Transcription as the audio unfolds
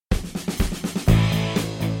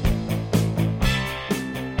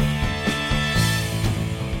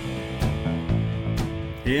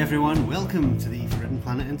Hey everyone, welcome to the Forbidden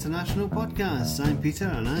Planet International podcast. I'm Peter,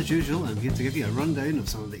 and as usual, I'm here to give you a rundown of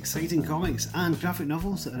some of the exciting comics and graphic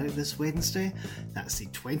novels that are out this Wednesday. That's the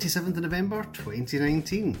 27th of November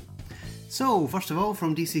 2019. So, first of all,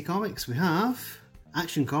 from DC Comics, we have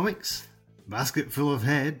Action Comics, Basket Full of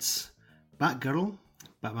Heads, Batgirl,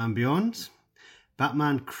 Batman Beyond,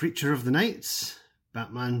 Batman Creature of the Night,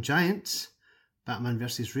 Batman Giant, Batman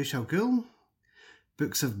vs. Ra's al Ghul,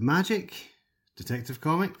 Books of Magic, Detective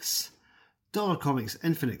Comics, Dollar Comics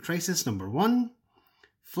Infinite Crisis #1,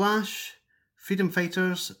 Flash, Freedom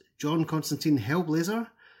Fighters, John Constantine Hellblazer,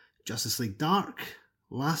 Justice League Dark,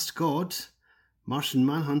 Last God, Martian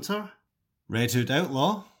Manhunter, Red Hood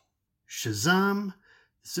Outlaw, Shazam,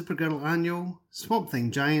 Supergirl Annual, Swamp Thing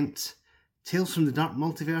Giant, Tales from the Dark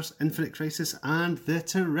Multiverse, Infinite Crisis, and The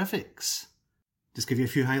Terrifics. Just give you a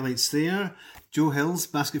few highlights there. Joe Hill's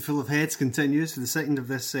Basket Full of Heads continues for the second of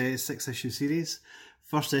this 6-issue series.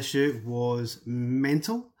 First issue was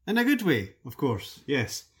mental, in a good way, of course,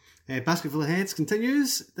 yes. Basket Full of Heads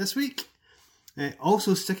continues this week.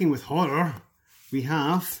 Also sticking with horror, we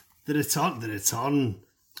have the return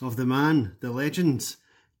of the man, the legend,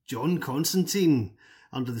 John Constantine.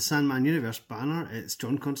 Under the Sandman Universe banner, it's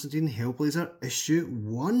John Constantine Hellblazer issue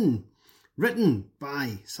 1. Written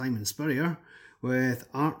by Simon Spurrier, with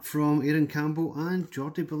art from Aaron Campbell and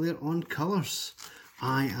Jordi Belair on colours.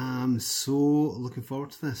 I am so looking forward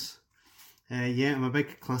to this. I'm a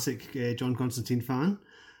big classic John Constantine fan.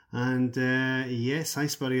 And Si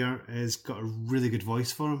Spurrier has got a really good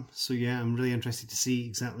voice for him. So I'm really interested to see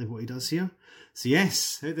exactly what he does here. So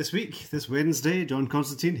yes, out this week, this Wednesday, John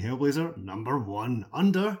Constantine Hellblazer #1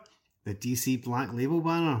 under the DC Black Label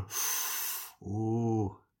banner.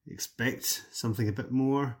 Oh, expect something a bit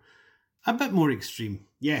more extreme.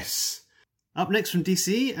 Yes. Up next from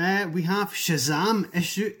DC, we have Shazam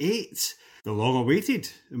issue 8. The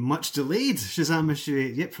long-awaited, much delayed Shazam issue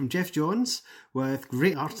 8. Yep, from Jeff Johns, with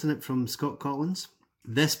great art in it from Scott Collins.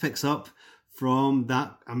 This picks up from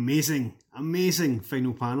that amazing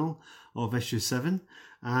final panel of issue 7.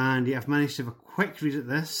 And I've managed to have a quick read at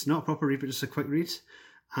this. Not a proper read, but just a quick read.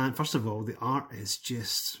 And first of all, the art is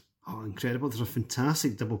just incredible. There's a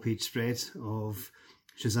fantastic double-page spread of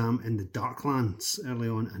Shazam in the Darklands early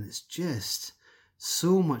on, and it's just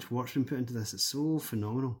so much work's been put into this. It's so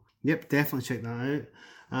phenomenal. Yep, definitely check that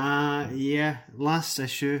out. Last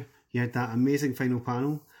issue, you had that amazing final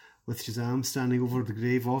panel with Shazam standing over the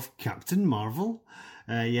grave of Captain Marvel.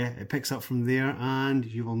 It picks up from there, and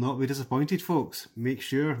you will not be disappointed, folks. Make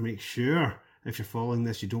sure, if you're following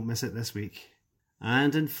this, you don't miss it this week.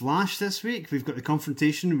 And in Flash this week, we've got the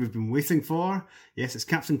confrontation we've been waiting for. Yes, it's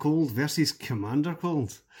Captain Cold versus Commander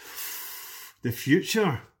Cold. The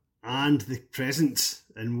future and the present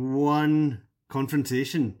in one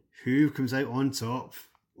confrontation. Who comes out on top?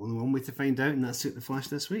 Only one way to find out, and that's it, the Flash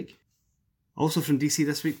this week. Also from DC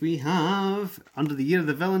this week, we have, under the Year of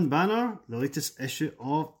the Villain banner, the latest issue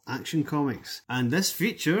of Action Comics. And this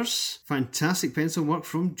features fantastic pencil work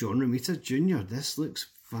from John Romita Jr. This looks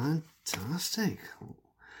fantastic.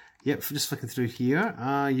 Yep, just flicking through here.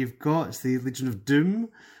 You've got the Legion of Doom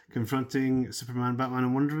confronting Superman, Batman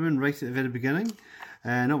and Wonder Woman right at the very beginning.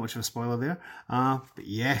 Not much of a spoiler there. But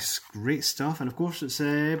yes, great stuff. And of course it's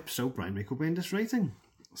still Brian Michael Bendis writing.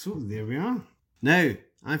 So there we are. Now,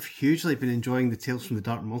 I've hugely been enjoying the Tales from the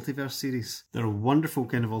Dark Multiverse series. They're wonderful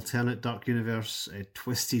kind of alternate Dark Universe,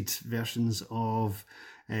 twisted versions of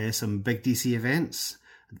some big DC events.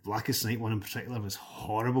 The Blackest Night one in particular was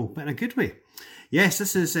horrible, but in a good way. Yes,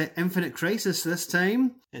 this is Infinite Crisis this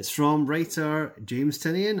time. It's from writer James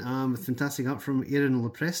Tynion, with fantastic art from Aaron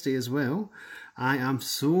Lopresti as well. I am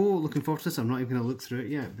so looking forward to this. I'm not even going to look through it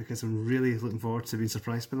yet because I'm really looking forward to being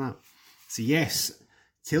surprised by that. So yes,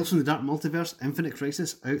 Tales from the Dark Multiverse, Infinite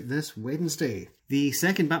Crisis, out this Wednesday. The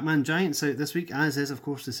second Batman Giant's out this week, as is, of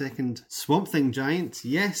course, the second Swamp Thing Giant.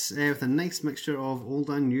 Yes, with a nice mixture of old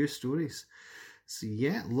and new stories. So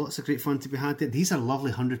yeah, lots of great fun to be had there. These are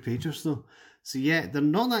lovely 100-pagers though. So yeah, they're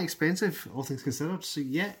not that expensive, all things considered. So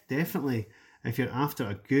yeah, definitely, if you're after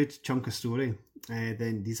a good chunk of story,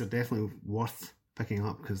 then these are definitely worth picking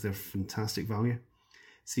up because they're fantastic value.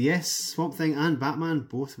 So yes, Swamp Thing and Batman,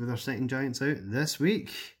 both with their second Giants out this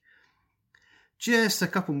week. Just a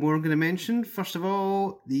couple more I'm going to mention. First of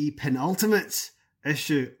all, the penultimate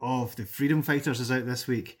issue of the Freedom Fighters is out this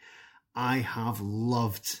week. I have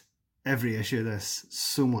loved every issue of this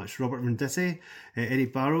so much. Robert Venditti, Eddie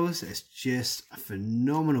Barrows, it's just a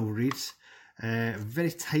phenomenal read. Very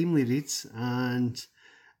timely read, and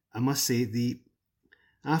I must say,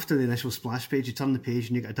 after the initial splash page, you turn the page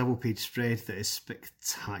and you get a double page spread that is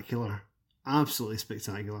spectacular. Absolutely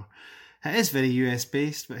spectacular. It is very US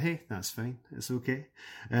based, but hey, that's fine. It's okay.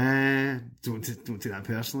 Don't take that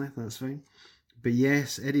personally. That's fine. But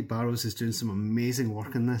yes, Eddie Barrows is doing some amazing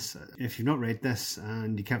work in this. If you've not read this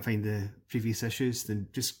and you can't find the previous issues, then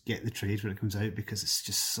just get the trade when it comes out, because it's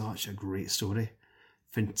just such a great story.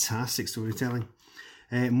 Fantastic storytelling.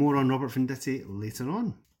 More on Robert Venditti later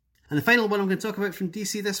on. And the final one I'm going to talk about from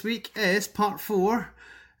DC this week is Part 4.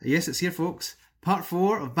 Yes, it's here, folks. Part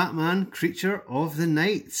 4 of Batman Creature of the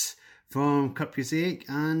Night from Kurt Busiek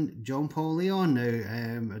and John Paul Leon.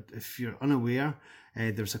 Now, if you're unaware,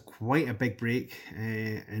 there's quite a big break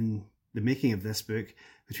in the making of this book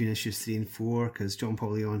between issues 3 and 4, because John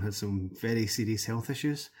Paul Leon had some very serious health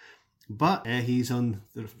issues. But he's on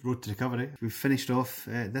the road to recovery. We've finished off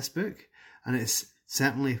this book, and it's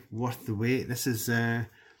certainly worth the wait. This is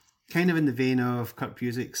kind of in the vein of Kurt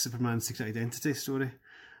Busiek's Superman Secret Identity story,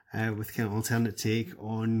 with kind of alternate take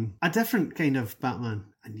on a different kind of Batman.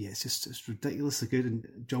 And yeah, it's ridiculously good.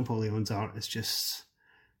 And John Paul Leon's art is just,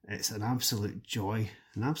 it's an absolute joy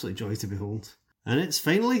to behold. And it's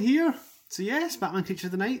finally here. So yes, Batman Creature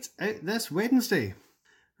of the Night out this Wednesday.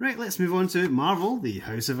 Right, let's move on to Marvel, the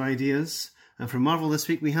House of Ideas. And from Marvel this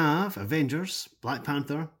week we have Avengers, Black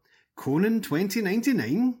Panther, Conan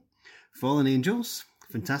 2099, Fallen Angels,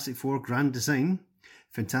 Fantastic Four Grand Design,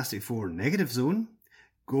 Fantastic Four Negative Zone,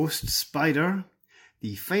 Ghost Spider,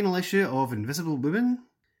 the final issue of Invisible Woman,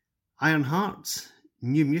 Ironheart,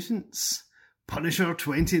 New Mutants, Punisher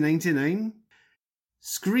 2099,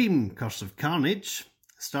 Scream Curse of Carnage,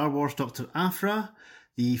 Star Wars Dr. Aphra,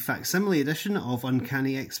 the facsimile edition of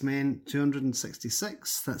Uncanny X-Men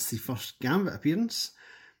 266, that's the first Gambit appearance,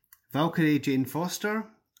 Valkyrie Jane Foster,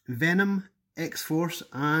 Venom, X-Force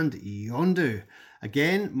and Yondu.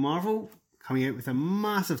 Again, Marvel coming out with a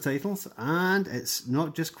massive titles, and it's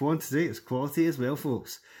not just quantity, it's quality as well,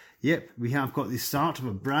 folks. Yep, we have got the start of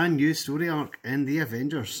a brand new story arc in the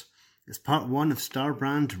Avengers. It's part 1 of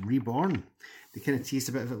Starbrand Reborn. They kind of teased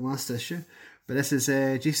a bit of it last issue, but this is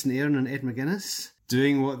Jason Aaron and Ed McGuinness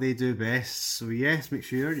doing what they do best. So yes, make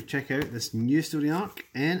sure you check out this new story arc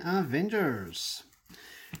in Avengers.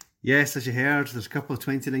 Yes, as you heard, there's a couple of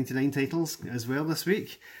 2099 titles as well this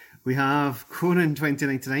week. We have Conan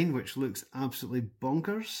 2099, which looks absolutely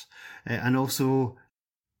bonkers, and also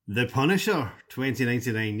The Punisher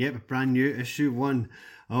 2099. Yep, brand new issue 1.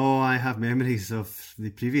 Oh, I have memories of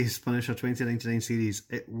the previous Punisher 2099 series.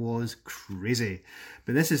 It was crazy.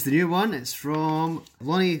 But this is the new one. It's from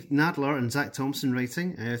Lonnie Nadler and Zach Thompson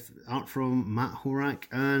writing, art from Matt Horak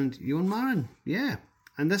and Ewan Marin. Yeah,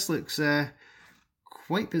 and this looks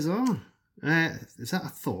quite bizarre. Is that a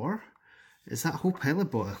Thor? Is that a whole pile of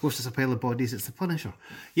bodies? Of course it's a pile of bodies, it's the Punisher.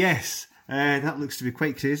 Yes, that looks to be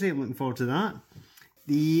quite crazy. I'm looking forward to that.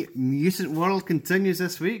 The Mutant World continues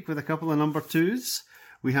this week with a couple of number 2s.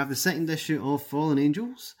 We have the second issue of Fallen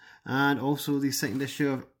Angels and also the second issue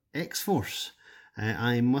of X-Force.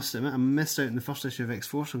 I must admit I missed out on the first issue of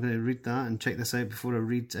X-Force. I'm going to read that and check this out before I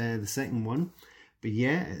read the second one. But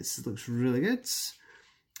yeah, it looks really good.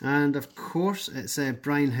 And of course, it's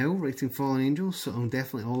Brian Hill writing Fallen Angels, so I'm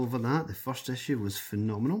definitely all over that. The first issue was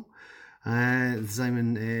phenomenal.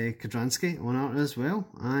 Simon Kodransky on art as well.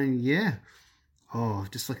 And yeah,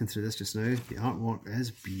 just looking through this just now, the artwork is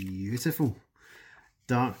beautiful.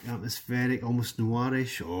 Dark, atmospheric, almost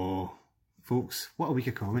noirish. Oh, folks, what a week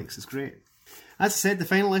of comics. It's great. As I said, the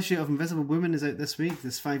final issue of Invisible Woman is out this week.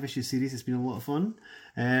 This 5-issue series has been a lot of fun.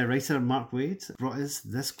 Writer Mark Waid brought us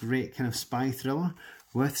this great kind of spy thriller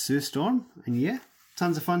with Sue Storm, and yeah,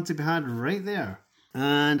 tons of fun to be had right there.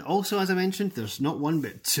 And also, as I mentioned, there's not one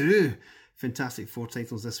but 2 Fantastic Four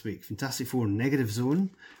titles this week. Fantastic Four Negative Zone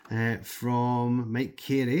from Mike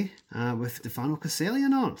Carey with Stefano Caselli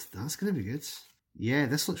on art. That's going to be good. Yeah,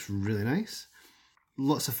 this looks really nice.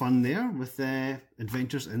 Lots of fun there with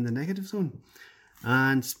adventures in the Negative Zone.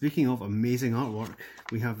 And speaking of amazing artwork,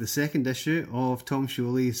 we have the second issue of Tom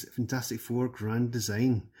Scioli's Fantastic Four Grand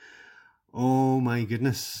Design. Oh my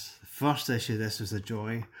goodness. The first issue of this was a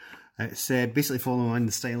joy. It's basically following on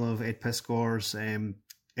the style of Ed Piskor's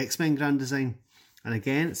X-Men Grand Design. And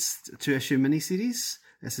again, it's a 2-issue miniseries.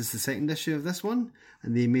 This is the second issue of this one,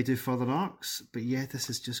 and they may do further arcs. But yeah, this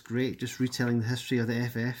is just great, just retelling the history of the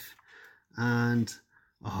FF. And,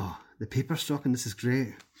 the paper stock in this is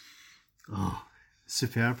great.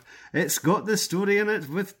 Superb. It's got the story in it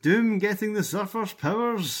with Doom getting the Surfer's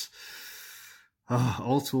powers.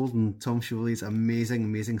 All told in Tom Scioli's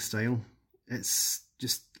amazing style. It's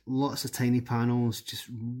just lots of tiny panels, just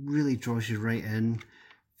really draws you right in.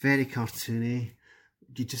 Very cartoony.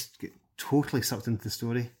 You just get totally sucked into the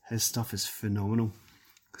story. His stuff is phenomenal.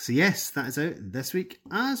 So yes, that is out this week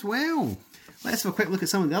as well. Let's have a quick look at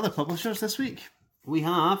some of the other publishers this week. We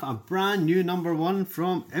have a brand new number 1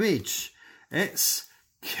 from Image. It's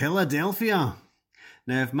Philadelphia.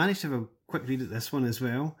 Now, I've managed to have a quick read at this one as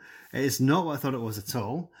well. It is not what I thought it was at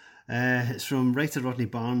all. It's from writer Rodney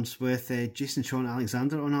Barnes with Jason Sean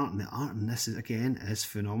Alexander on art, and the art in this is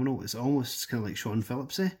phenomenal. It's almost kind of like Sean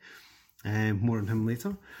Phillipsy. More on him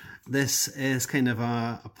later. This is kind of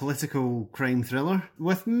a political crime thriller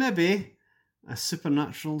with maybe a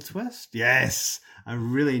supernatural twist. Yes, I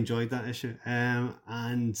really enjoyed that issue,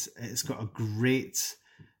 and it's got a great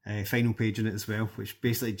final page in it as well, which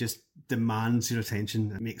basically just demands your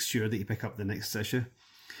attention and makes sure that you pick up the next issue.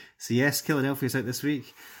 So yes, Philadelphia's out this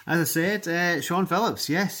week. As I said, Sean Phillips,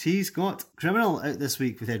 yes, he's got Criminal out this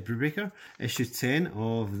week with Ed Brubaker, issue 10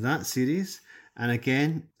 of that series. And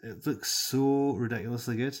again, it looks so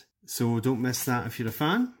ridiculously good. So don't miss that if you're a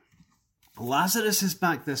fan. Lazarus is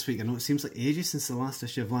back this week. I know it seems like ages since the last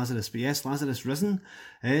issue of Lazarus, but yes, Lazarus Risen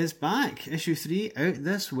is back. Issue 3 out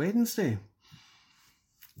this Wednesday.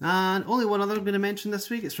 And only one other I'm going to mention this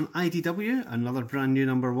week. It's from IDW, another brand new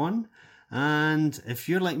number 1. And if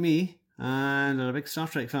you're like me and are a big Star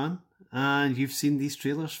Trek fan and you've seen these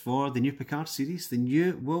trailers for the new Picard series, then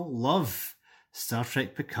you will love Star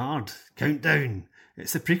Trek Picard Countdown.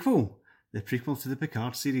 It's the prequel to the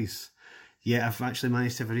Picard series. Yeah, I've actually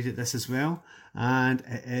managed to have a read at this as well, and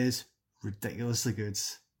it is ridiculously good.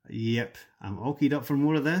 Yep, I'm all keyed up for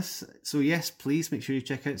more of this. So yes, please make sure you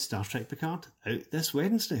check out Star Trek Picard out this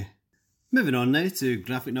Wednesday. Moving on now to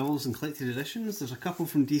graphic novels and collected editions. There's a couple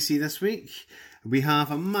from DC this week. We have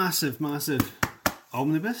a massive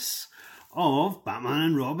omnibus of Batman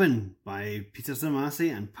and Robin by Peter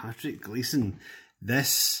Tomasi and Patrick Gleason.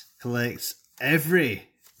 This collects every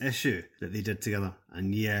issue that they did together.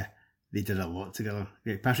 And yeah, they did a lot together.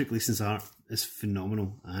 Yeah, Patrick Gleason's art is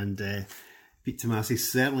phenomenal. And Pete Tomasi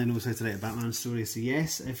certainly knows how to write a Batman story. So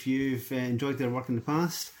yes, if you've enjoyed their work in the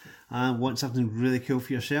past, want something really cool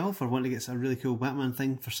for yourself, or want to get a really cool Batman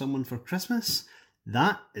thing for someone for Christmas,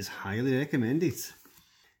 that is highly recommended.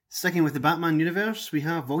 Sticking with the Batman universe, we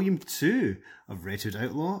have Volume 2 of Red Hood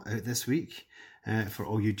Outlaw out this week for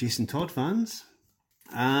all you Jason Todd fans.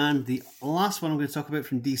 And the last one I'm going to talk about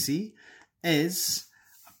from DC is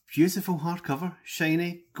a beautiful hardcover,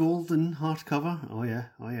 shiny, golden hardcover. Oh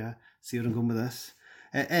yeah. See where I'm going with this.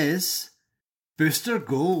 It is Booster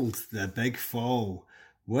Gold, The Big Fall,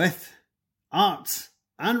 with art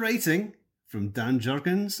and writing from Dan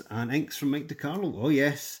Jurgens and inks from Mike DiCarlo. Oh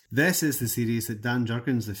yes, this is the series that Dan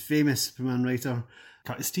Jurgens, the famous Superman writer,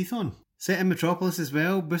 cut his teeth on. Set in Metropolis as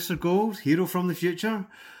well, Booster Gold, hero from the future,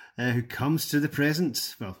 who comes to the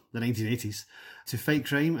present, well, the 1980s, to fight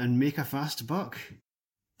crime and make a fast buck.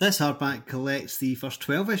 This hardback collects the first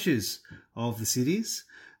 12 issues of the series,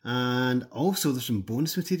 and also there's some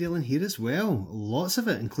bonus material in here as well. Lots of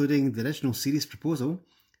it, including the original series proposal,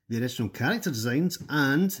 the original character designs,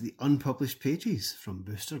 and the unpublished pages from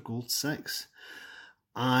Booster Gold 6.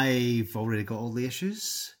 I've already got all the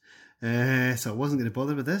issues, so I wasn't going to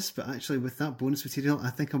bother with this, but actually with that bonus material, I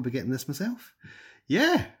think I'll be getting this myself.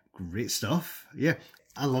 Yeah, great stuff. Yeah,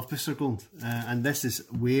 I love Booster Gold, and this is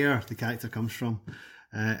where the character comes from.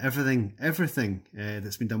 Everything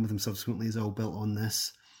that's been done with him subsequently is all built on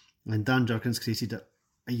this. And Dan Jurgens created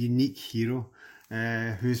a unique hero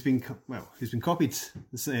who's been copied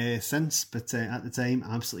since, but at the time,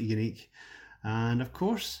 absolutely unique. And of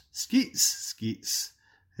course, Skeets,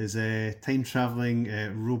 his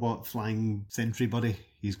time-travelling robot flying sentry buddy.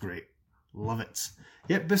 He's great. Love it.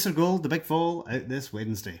 Yep, Booster Gold, The Big Fall, out this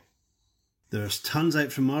Wednesday. There's tons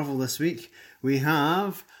out from Marvel this week. We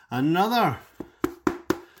have another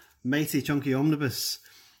mighty chunky omnibus.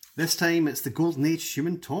 This time it's the Golden Age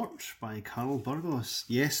Human Torch by Carl Burgos.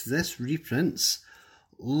 Yes, this reprints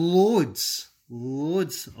loads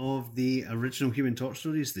of the original Human Torch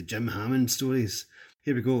stories, the Jim Hammond stories.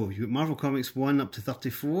 Here we go. You've got Marvel Comics 1 up to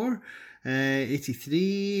 34,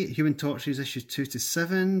 83, Human Torches issues 2 to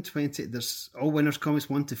 7, 20, there's All Winners Comics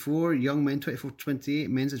 1 to 4, Young Men 24 to 28,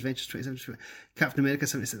 Men's Adventures 27 to 28, Captain America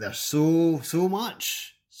 76. There's so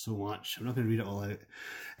much. I'm not going to read it all out.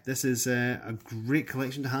 This is a great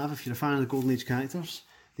collection to have if you're a fan of the Golden Age characters.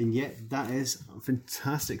 Then yeah, that is a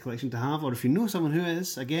fantastic collection to have. Or if you know someone who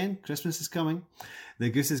is, again, Christmas is coming. The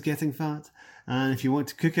goose is getting fat. And if you want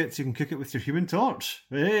to cook it, you can cook it with your Human Torch.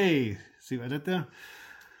 Hey, see what I did there?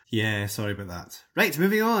 Yeah, sorry about that. Right,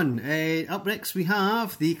 moving on. Up next we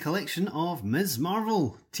have the collection of Ms.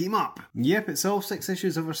 Marvel Team Up. Yep, it's all 6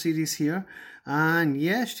 issues of our series here. And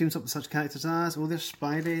yeah, she teams up with such characters as, there's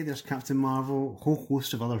Spidey, there's Captain Marvel, a whole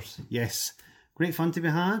host of others. Yes, great fun to be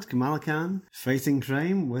had. Kamala Khan fighting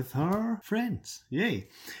crime with her friends. Yay.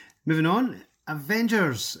 Moving on,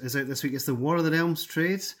 Avengers is out this week. It's the War of the Realms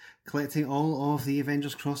trade, collecting all of the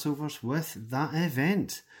Avengers crossovers with that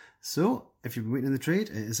event. So, if you've been waiting in the trade,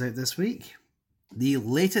 it is out this week. The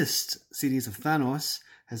latest series of Thanos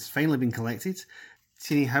has finally been collected.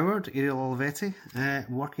 Tini Howard, Ariel Olivetti,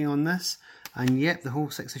 working on this. And yep, the whole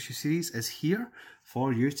 6-issue series is here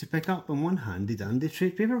for you to pick up in one handy-dandy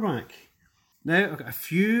trade paperback. Now, I've got a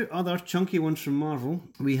few other chunky ones from Marvel.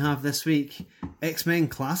 We have this week X-Men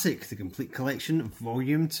Classic, the Complete Collection,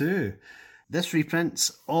 Volume 2. This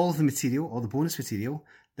reprints all of the material, all the bonus material,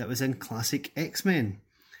 that was in Classic X-Men.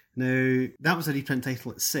 Now, that was a reprint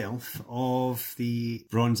title itself of the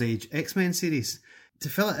Bronze Age X-Men series. To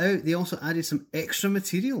fill it out, they also added some extra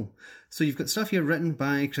material. So you've got stuff here written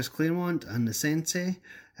by Chris Claremont and Nascente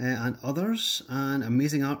and others, and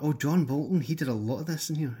amazing art. Oh, John Bolton, he did a lot of this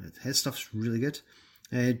in here. His stuff's really good.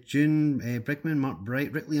 June Brigman, Mark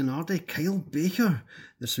Bright, Rick Leonardi, Kyle Baker.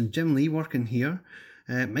 There's some Jim Lee work in here.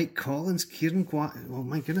 Mike Collins, Kieran Gua. Oh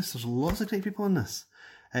my goodness, there's lots of great people in this.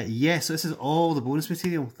 So this is all the bonus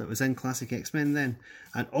material that was in Classic X-Men then.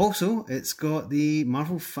 And also, it's got the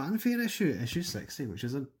Marvel Fanfare issue 60, which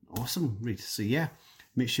is an awesome read. So yeah,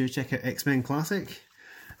 make sure you check out X-Men Classic.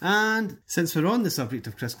 And since we're on the subject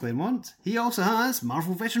of Chris Claremont, he also has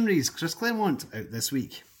Marvel Visionaries Chris Claremont out this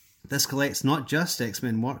week. This collects not just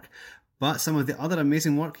X-Men work, but some of the other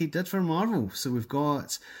amazing work he did for Marvel. So we've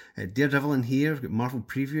got Daredevil in here, we've got Marvel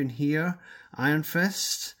Preview in here, Iron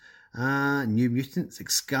Fist, New Mutants,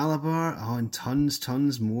 Excalibur, and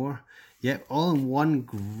tons more. Yep, all in one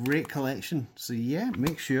great collection. So yeah,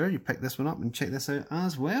 make sure you pick this one up and check this out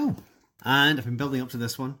as well. And I've been building up to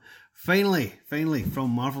this one. Finally, from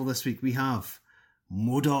Marvel this week, we have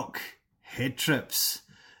MODOK Head Trips.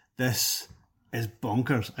 This is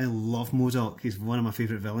bonkers. I love MODOK. He's one of my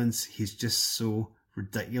favourite villains. He's just so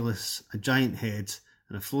ridiculous. A giant head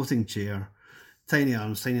and a floating chair, tiny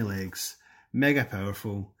arms, tiny legs, mega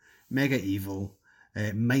powerful, mega evil,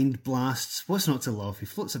 mind blasts. What's not to love? He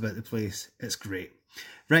floats about the place. It's great.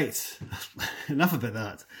 Right, enough about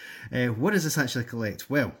that. What does this actually collect?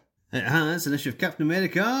 Well, it has an issue of Captain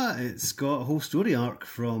America. It's got a whole story arc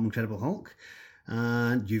from Incredible Hulk.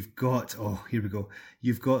 And you've got, here we go.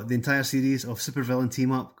 You've got the entire series of supervillain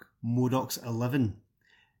team-up, MODOK's 11.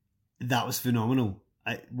 That was phenomenal.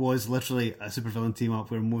 It was literally a supervillain team-up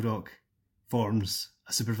where MODOK forms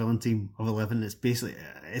a supervillain team of 11.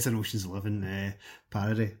 It's an Ocean's 11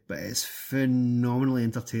 parody, but it's phenomenally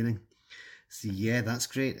entertaining. So yeah, that's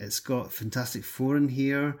great. It's got Fantastic Four in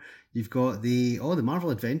here. You've got the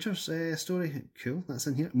Marvel Adventures story. Cool, that's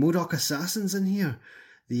in here. MODOK Assassins in here.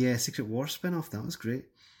 The Secret War spin-off, that was great.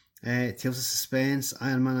 Tales of Suspense,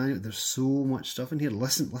 Iron Man Annual. There's so much stuff in here.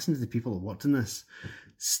 Listen to the people that worked on this.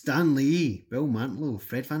 Stan Lee, Bill Mantlo,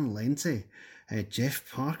 Fred Van Lente, Jeff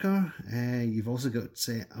Parker. You've also got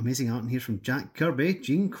amazing art in here from Jack Kirby,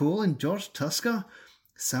 Gene Cole, and George Tusker.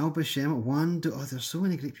 Sal Buscema, there's so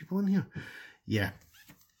many great people in here. Yeah,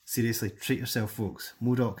 seriously, treat yourself, folks.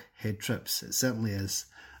 MODOK Head Trips, it certainly is.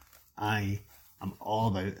 I am all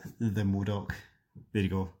about the MODOK. There you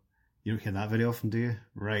go. You don't hear that very often, do you?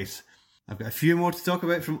 Right. I've got a few more to talk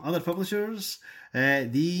about from other publishers.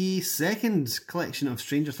 The second collection of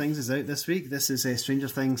Stranger Things is out this week. This is Stranger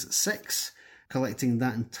Things 6, collecting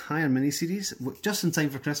that entire miniseries just in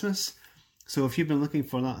time for Christmas. So if you've been looking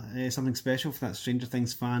for that something special for that Stranger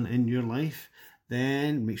Things fan in your life,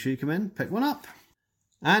 then make sure you come in, pick one up.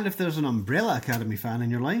 And if there's an Umbrella Academy fan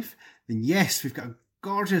in your life, then yes, we've got a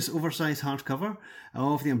gorgeous oversized hardcover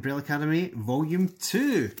of the Umbrella Academy Volume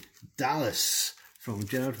 2, Dallas, from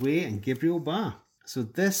Gerard Way and Gabriel Ba. So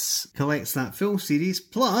this collects that full series,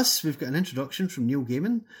 plus we've got an introduction from Neil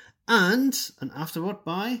Gaiman and an afterword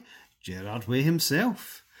by Gerard Way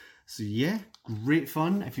himself. So yeah, great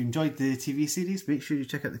fun. If you enjoyed the TV series, make sure you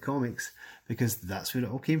check out the comics, because that's where it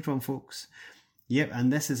all came from, folks. Yep,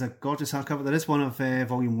 and this is a gorgeous hardcover. There is one of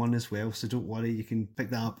Volume 1 as well, so don't worry, you can pick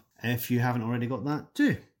that up if you haven't already got that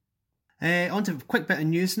too. On to a quick bit of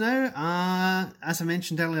news now. As I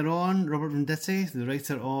mentioned earlier on, Robert Venditti, the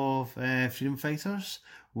writer of Freedom Fighters,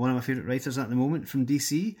 one of my favourite writers at the moment from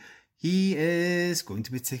DC, he is going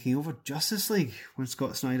to be taking over Justice League when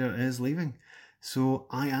Scott Snyder is leaving. So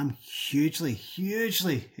I am hugely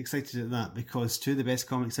excited at that, because two of the best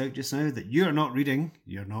comics out just now that you're not reading,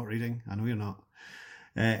 I know you're not,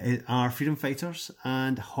 are Freedom Fighters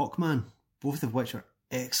and Hawkman, both of which are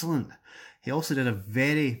excellent. He also did a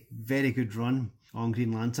very good run on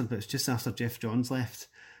Green Lantern, but it's just after Jeff Johns left,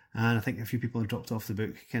 and I think a few people have dropped off the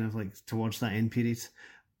book kind of like towards that end period,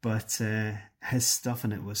 but his stuff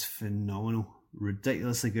in it was phenomenal,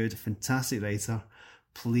 ridiculously good, fantastic writer,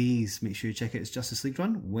 please make sure you check out its Justice League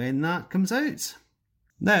run when that comes out.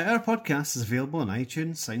 Now, our podcast is available on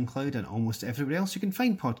iTunes, SoundCloud, and almost everywhere else you can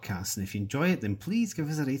find podcasts. And if you enjoy it, then please give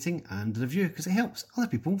us a rating and a review because it helps other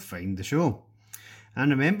people find the show.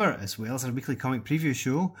 And remember, as well as our weekly comic preview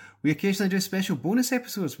show, we occasionally do special bonus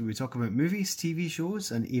episodes where we talk about movies, TV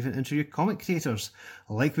shows, and even interview comic creators,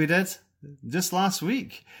 like we did just last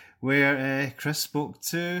week, where Chris spoke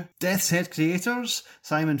to Death's Head creators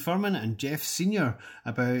Simon Furman and Jeff Senior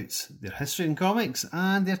about their history in comics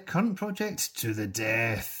and their current project, To the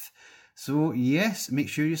Death. So yes, make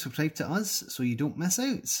sure you subscribe to us so you don't miss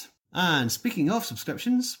out. And speaking of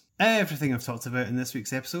subscriptions, everything I've talked about in this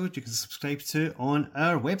week's episode you can subscribe to on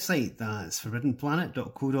our website. That's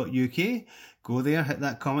forbiddenplanet.co.uk. Go there, hit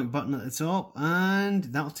that comic button at the top, and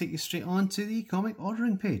that'll take you straight on to the comic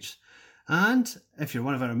ordering page. And if you're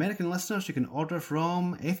one of our American listeners, you can order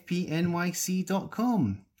from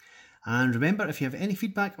fpnyc.com. And remember, if you have any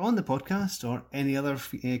feedback on the podcast or any other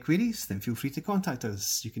queries, then feel free to contact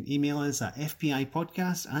us. You can email us at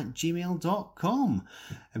fpipodcast@gmail.com.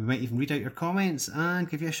 And we might even read out your comments and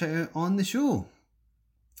give you a shout out on the show.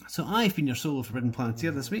 So I've been your solo Forbidden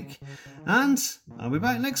Planeteer this week, and I'll be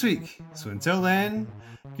back next week. So until then,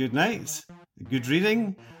 good night, good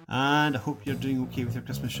reading, and I hope you're doing okay with your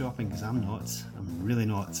Christmas shopping, because I'm not. I'm really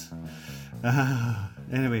not.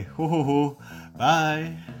 Anyway, ho ho ho,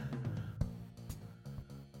 bye.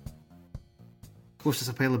 Of course, it's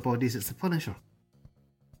a pile of bodies, it's the Punisher.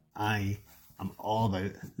 I am all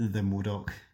about the MODOK.